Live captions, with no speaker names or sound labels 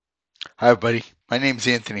Hi, everybody. My name is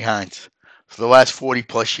Anthony Hines. For the last 40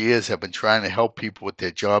 plus years, I've been trying to help people with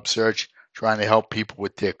their job search, trying to help people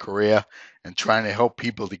with their career, and trying to help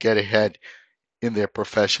people to get ahead in their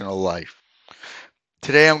professional life.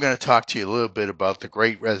 Today, I'm going to talk to you a little bit about the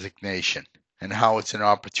Great Resignation and how it's an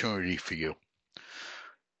opportunity for you.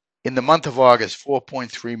 In the month of August,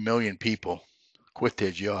 4.3 million people quit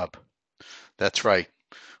their job. That's right,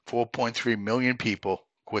 4.3 million people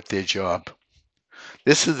quit their job.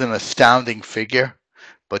 This is an astounding figure,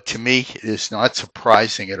 but to me, it is not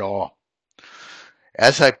surprising at all.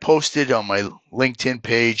 As I posted on my LinkedIn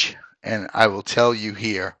page, and I will tell you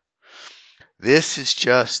here, this is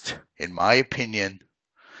just, in my opinion,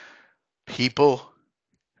 people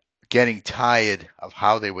getting tired of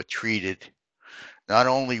how they were treated, not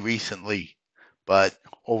only recently, but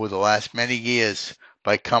over the last many years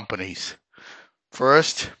by companies.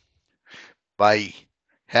 First, by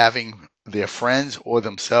having their friends or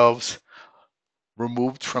themselves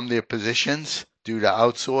removed from their positions due to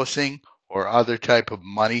outsourcing or other type of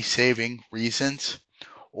money saving reasons,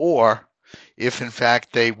 or if in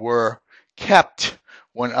fact they were kept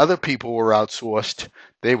when other people were outsourced,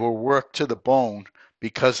 they were worked to the bone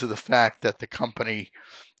because of the fact that the company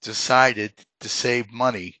decided to save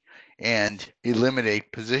money and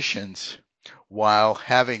eliminate positions while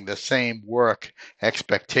having the same work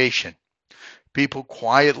expectation. People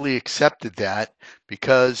quietly accepted that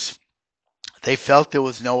because they felt there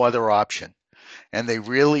was no other option, and they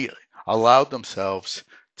really allowed themselves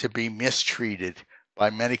to be mistreated by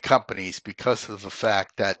many companies because of the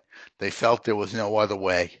fact that they felt there was no other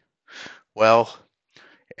way. Well,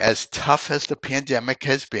 as tough as the pandemic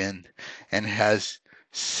has been, and as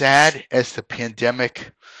sad as the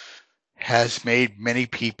pandemic has made many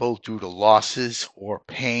people due to losses or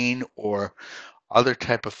pain or other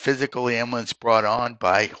type of physical ailments brought on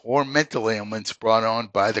by or mental ailments brought on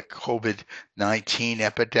by the COVID-19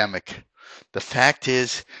 epidemic. The fact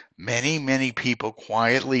is, many people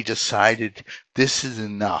quietly decided this is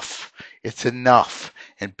enough. It's enough.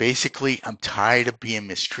 And basically, I'm tired of being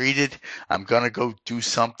mistreated. I'm going to go do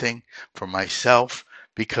something for myself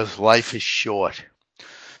because life is short.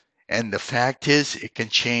 And the fact is, it can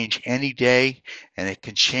change any day and it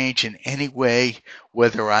can change in any way,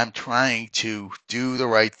 whether I'm trying to do the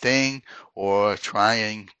right thing or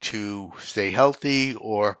trying to stay healthy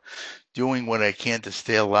or doing what I can to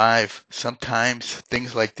stay alive. Sometimes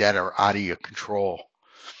things like that are out of your control.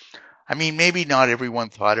 I mean, maybe not everyone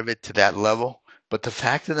thought of it to that level, but the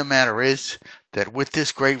fact of the matter is that with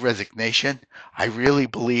this great resignation, I really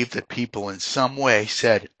believe that people in some way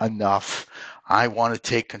said, enough. I want to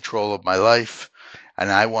take control of my life and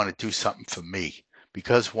I want to do something for me.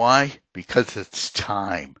 Because why? Because it's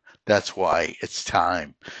time. That's why it's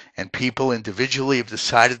time. And people individually have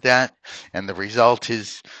decided that, and the result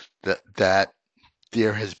is that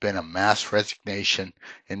there has been a mass resignation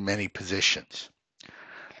in many positions.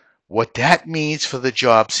 What that means for the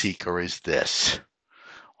job seeker is this: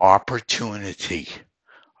 opportunity.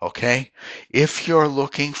 Okay? If you're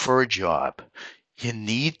looking for a job, you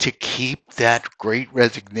need to keep that great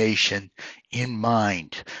resignation in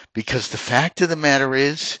mind because the fact of the matter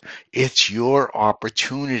is, it's your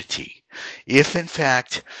opportunity. If in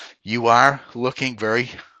fact you are looking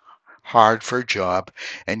very hard for a job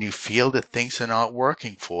and you feel that things are not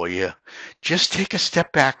working for you, just take a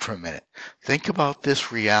step back for a minute. Think about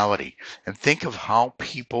this reality and think of how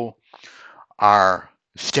people are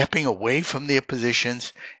stepping away from their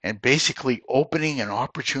positions and basically opening an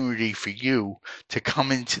opportunity for you to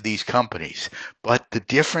come into these companies. But the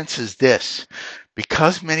difference is this: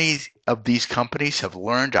 because many of these companies have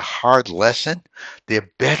learned a hard lesson,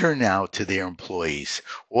 they're better now to their employees,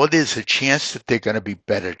 or there's a chance that they're going to be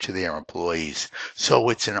better to their employees. So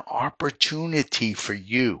it's an opportunity for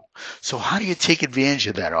you. So how do you take advantage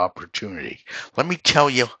of that opportunity? Let me tell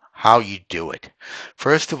you how you do it.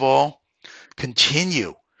 First of all,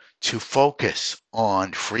 continue to focus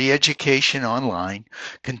on free education online,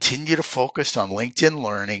 continue to focus on LinkedIn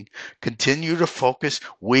Learning, continue to focus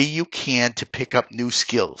where you can to pick up new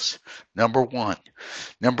skills. Number one.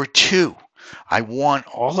 Number two, I want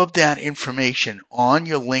all of that information on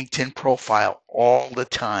your LinkedIn profile all the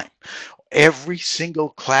time. Every single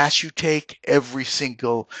class you take, every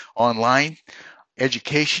single online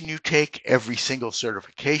education you take, every single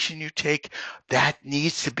certification you take, that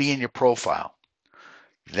needs to be in your profile.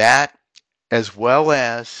 That, as well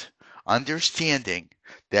as understanding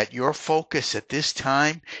that your focus at this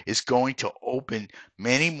time is going to open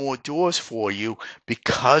many more doors for you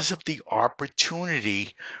because of the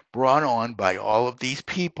opportunity brought on by all of these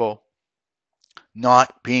people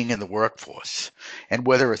not being in the workforce. And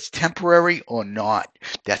whether it's temporary or not,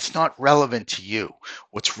 that's not relevant to you.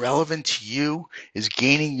 What's relevant to you is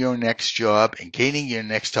gaining your next job and gaining your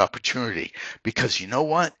next opportunity. Because you know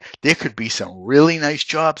what? There could be some really nice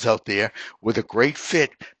jobs out there with a great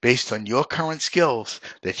fit based on your current skills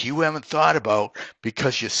that you haven't thought about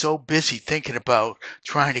because you're so busy thinking about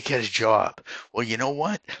trying to get a job. Well, you know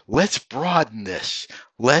what? Let's broaden this.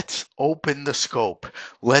 Let's open the scope.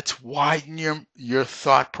 Let's widen your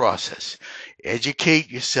thought process.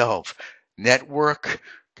 Educate yourself. Network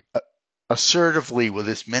assertively with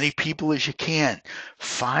as many people as you can.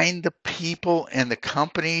 Find the people and the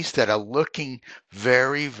companies that are looking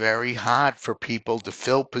very, very hard for people to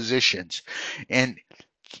fill positions. And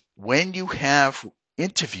when you have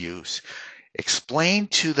interviews, explain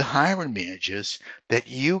to the hiring managers that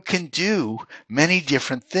you can do many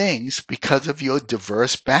different things because of your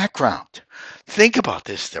diverse background. Think about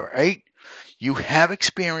this, right? You have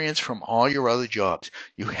experience from all your other jobs.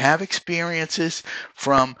 You have experiences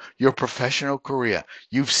from your professional career.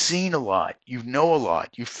 You've seen a lot. You know a lot.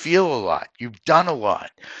 You feel a lot. You've done a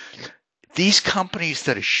lot. These companies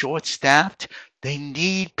that are short staffed, they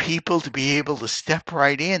need people to be able to step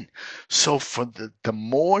right in. So for the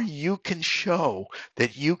more you can show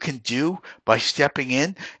that you can do by stepping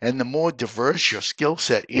in, and the more diverse your skill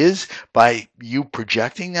set is by you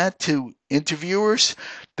projecting that to interviewers,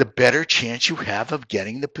 the better chance you have of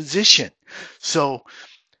getting the position. So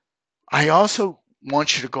I also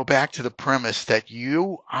want you to go back to the premise that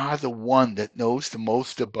you are the one that knows the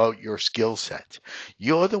most about your skill set.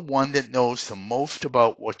 You're the one that knows the most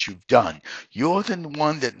about what you've done. You're the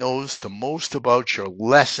one that knows the most about your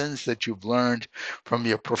lessons that you've learned from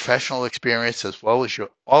your professional experience as well as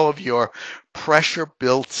all of your pressure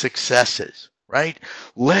built successes, right?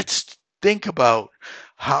 Let's think about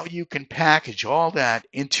how you can package all that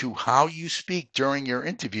into how you speak during your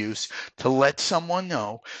interviews to let someone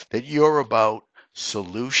know that you're about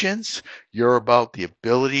solutions, you're about the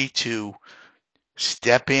ability to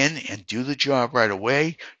step in and do the job right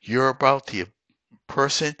away, you're about the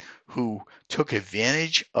person who took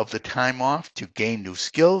advantage of the time off to gain new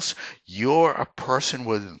skills, you're a person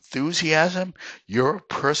with enthusiasm, you're a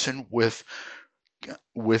person with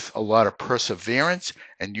a lot of perseverance,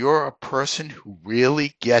 and you're a person who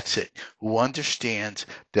really gets it, who understands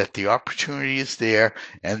that the opportunity is there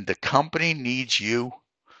and the company needs you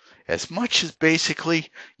as much as basically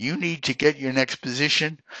you need to get your next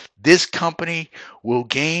position. This company will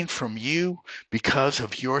gain from you because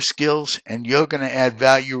of your skills, and you're going to add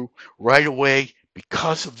value right away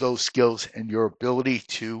because of those skills and your ability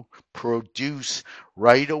to produce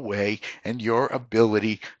right away and your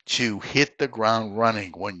ability to hit the ground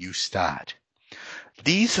running when you start.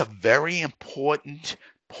 These are very important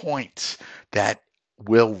points that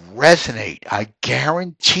will resonate. I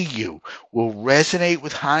guarantee you will resonate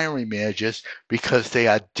with hiring managers because they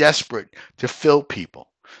are desperate to fill people,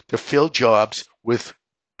 to fill jobs with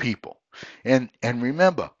people. And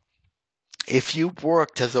remember, if you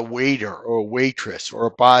worked as a waiter or a waitress or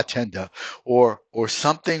a bartender or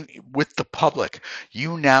something with the public,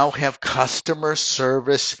 you now have customer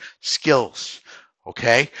service skills.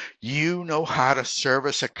 Okay? You know how to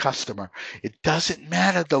service a customer. It doesn't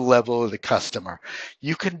matter the level of the customer.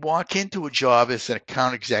 You can walk into a job as an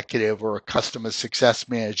account executive or a customer success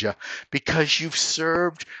manager because you've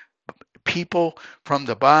served people from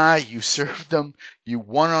the bar, you serve them, you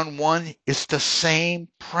one on one. It's the same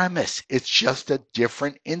premise, it's just a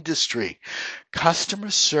different industry.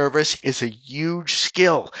 Customer service is a huge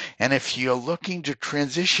skill. And if you're looking to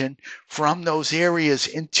transition from those areas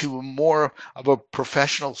into more of a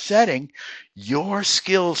professional setting, your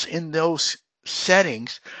skills in those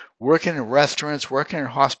settings, working in restaurants, working in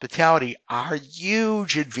hospitality, are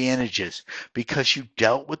huge advantages because you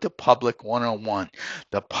dealt with the public one on one.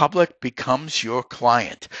 The public becomes your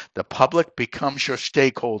client. The public becomes your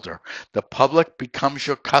stakeholder. The public becomes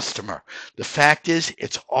your customer. The fact is,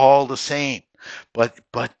 it's all the same. But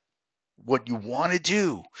what you want to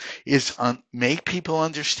do is make people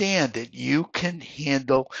understand that you can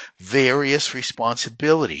handle various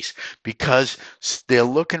responsibilities because they're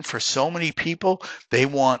looking for so many people. They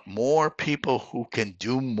want more people who can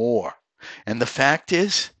do more. And the fact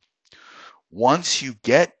is, once you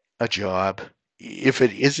get a job, if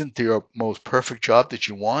it isn't the most perfect job that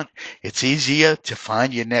you want, it's easier to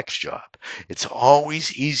find your next job. It's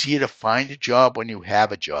always easier to find a job when you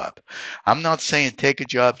have a job. I'm not saying take a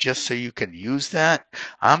job just so you can use that.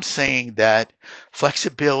 I'm saying that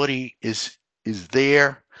flexibility is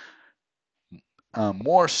there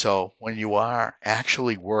more so when you are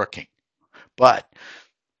actually working. But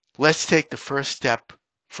let's take the first step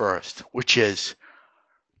first, which is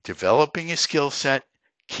developing your skill set,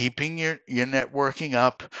 keeping your networking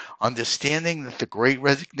up, understanding that the great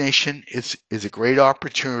resignation is a great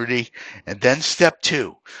opportunity. And then step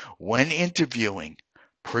two, when interviewing,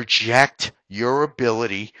 project your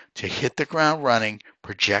ability to hit the ground running,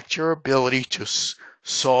 project your ability to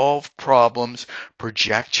solve problems,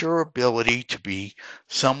 project your ability to be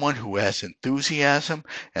someone who has enthusiasm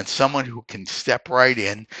and someone who can step right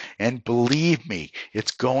in. And believe me,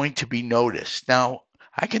 it's going to be noticed. Now,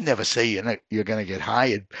 I can never say you're going to get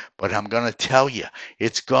hired, but I'm going to tell you,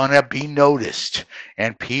 it's going to be noticed.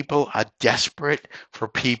 And people are desperate for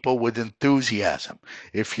people with enthusiasm.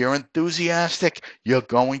 If you're enthusiastic, you're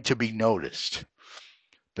going to be noticed.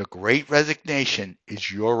 The great resignation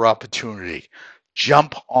is your opportunity.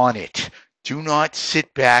 Jump on it. Do not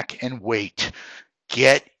sit back and wait.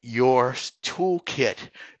 Get your toolkit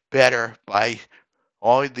better by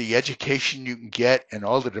all the education you can get and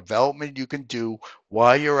all the development you can do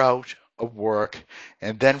while you're out of work.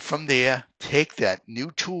 And then from there, take that new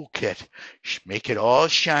toolkit, make it all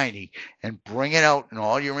shiny, and bring it out in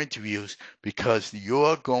all your interviews because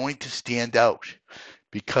you're going to stand out.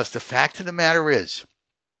 Because the fact of the matter is,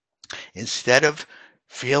 instead of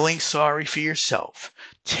feeling sorry for yourself,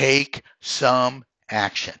 take some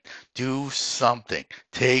action. Do something.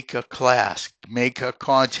 Take a class. Make a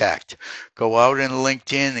contact. Go out in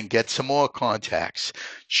LinkedIn and get some more contacts.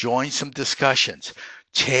 Join some discussions.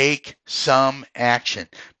 Take some action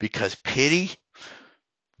because pity,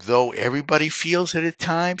 though everybody feels it at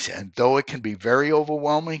times, and though it can be very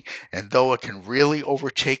overwhelming, and though it can really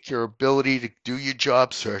overtake your ability to do your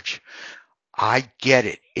job search, I get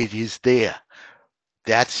it. It is there.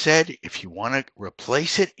 That said, if you want to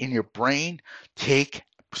replace it in your brain, take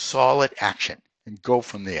solid action and go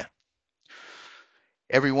from there.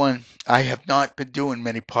 Everyone, I have not been doing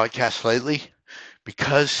many podcasts lately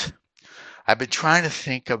because I've been trying to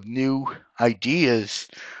think of new ideas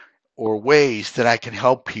or ways that I can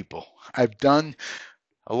help people. I've done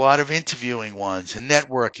a lot of interviewing ones and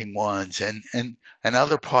networking ones and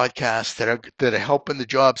other podcasts that are helping the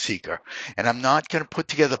job seeker. And I'm not going to put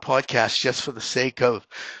together podcasts just for the sake of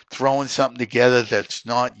throwing something together that's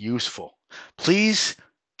not useful. Please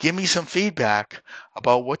give me some feedback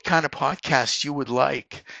about what kind of podcast you would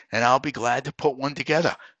like, and I'll be glad to put one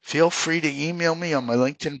together. Feel free to email me on my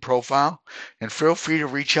LinkedIn profile, and feel free to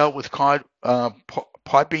reach out with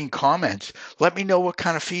Podbean comments. Let me know what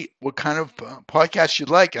kind of podcast you'd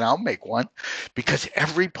like, and I'll make one. Because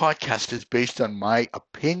every podcast is based on my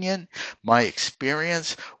opinion, my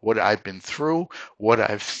experience, what I've been through, what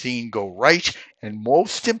I've seen go right, and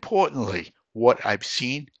most importantly, what I've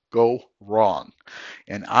seen go wrong.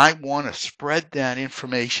 And I want to spread that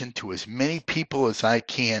information to as many people as I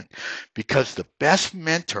can because the best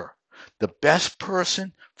mentor, the best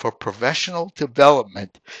person for professional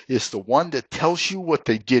development is the one that tells you what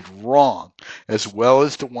they did wrong as well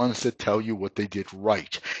as the ones that tell you what they did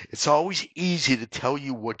right. It's always easy to tell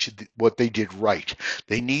you what they did right.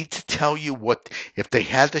 They need to tell you what, if they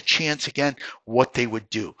had the chance again, what they would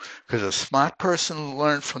do. Because a smart person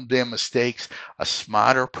learns from their mistakes. A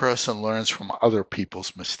smarter person learns from other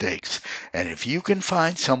people's mistakes. And if you can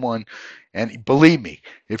find someone, and believe me,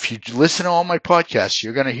 if you listen to all my podcasts,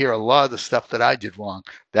 you're going to hear a lot of the stuff that I did wrong.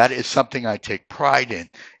 That is something I take pride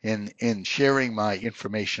in sharing my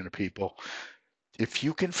information to people. If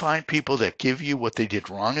you can find people that give you what they did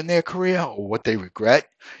wrong in their career or what they regret,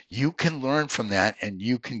 you can learn from that and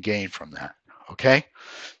you can gain from that. Okay?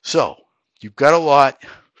 So, you've got a lot.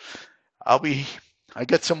 I'll be I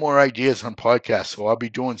got some more ideas on podcasts, so I'll be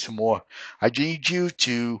doing some more. I need you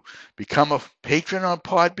to become a patron on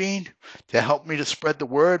Podbean to help me to spread the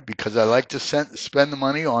word because I like to spend the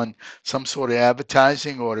money on some sort of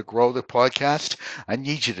advertising or to grow the podcast. I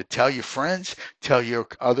need you to tell your friends, tell your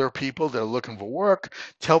other people that are looking for work,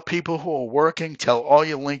 tell people who are working, tell all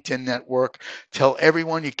your LinkedIn network, tell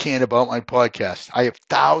everyone you can about my podcast. I have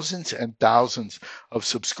thousands and thousands of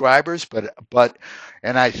subscribers,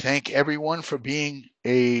 and I thank everyone for being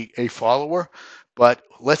a follower. But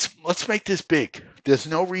let's make this big. There's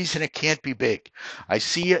no reason it can't be big. I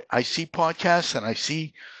see it. I see podcasts and I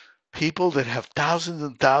see people that have thousands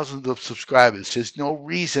and thousands of subscribers. There's no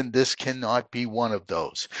reason this cannot be one of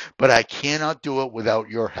those. But I cannot do it without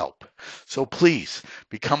your help. So please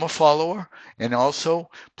become a follower and also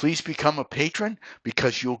please become a patron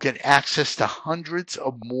because you'll get access to hundreds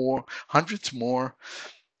more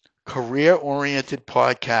career-oriented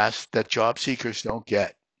podcasts that job seekers don't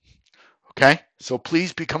get. Okay? So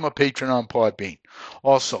please become a patron on Podbean.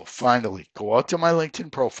 Also, finally, go out to my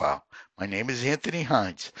LinkedIn profile. My name is Anthony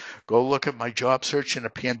Hines. Go look at my job search in a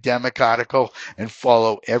pandemic article and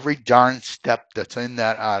follow every darn step that's in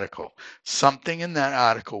that article. Something in that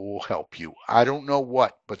article will help you. I don't know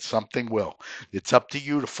what, but something will. It's up to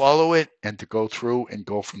you to follow it and to go through and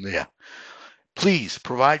go from there. Please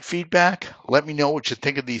provide feedback. Let me know what you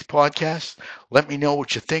think of these podcasts. Let me know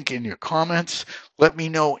what you think in your comments. Let me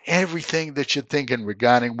know everything that you're thinking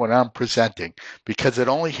regarding what I'm presenting because it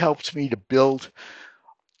only helps me to build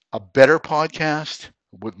a better podcast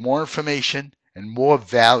with more information and more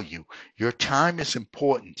value. Your time is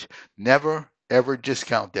important. Never, ever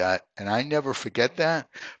discount that. And I never forget that.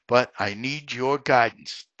 But I need your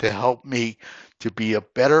guidance to help me to be a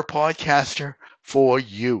better podcaster for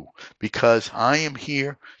you because I am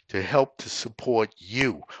here to help to support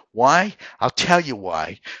you. Why? I'll tell you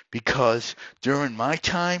why. Because during my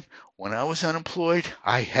time when I was unemployed,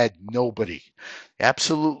 I had nobody,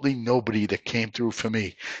 absolutely nobody that came through for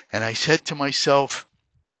me. And I said to myself,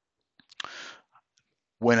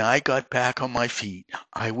 when I got back on my feet,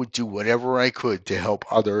 I would do whatever I could to help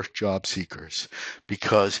other job seekers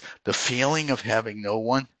because the feeling of having no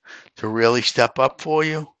one to really step up for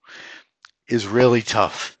you is really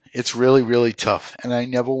tough. It's really, really tough. And I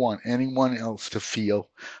never want anyone else to feel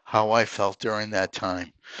how I felt during that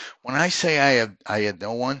time. When I say I had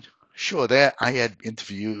no one, sure that I had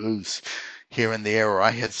interviews here and there, or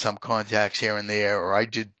I had some contacts here and there, or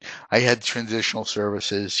I had transitional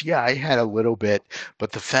services. Yeah, I had a little bit,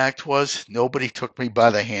 but the fact was nobody took me by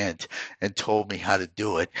the hand and told me how to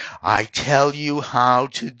do it. I tell you how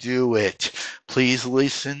to do it. Please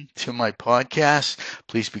listen to my podcast.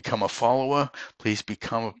 Please become a follower. Please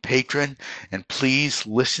become a patron. And please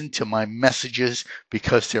listen to my messages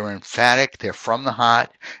because they're emphatic, they're from the heart,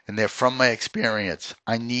 and they're from my experience.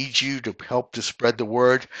 I need you to help to spread the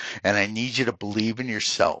word, and I need you to believe in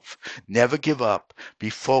yourself. Never give up. Be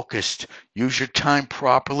focused. Use your time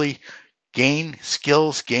properly. Gain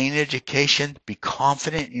skills, gain education, be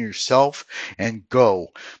confident in yourself, and go.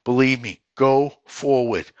 Believe me, go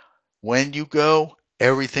forward. When you go,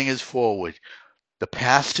 everything is forward. The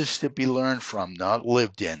past is to be learned from, not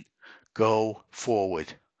lived in. Go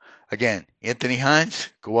forward. Again, Anthony Hines,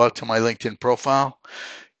 go out to my LinkedIn profile,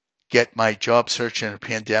 get my job search in a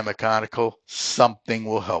pandemic article. Something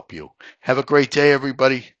will help you. Have a great day,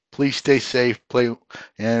 everybody. Please stay safe,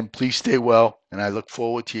 and please stay well. And I look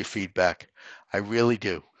forward to your feedback. I really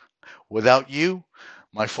do. Without you,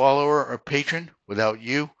 my follower or patron, without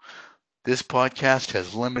you, this podcast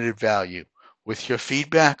has limited value. With your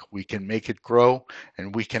feedback, we can make it grow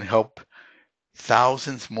and we can help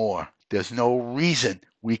thousands more. There's no reason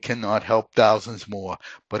we cannot help thousands more,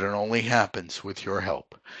 but it only happens with your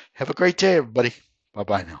help. Have a great day, everybody. Bye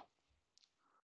bye now.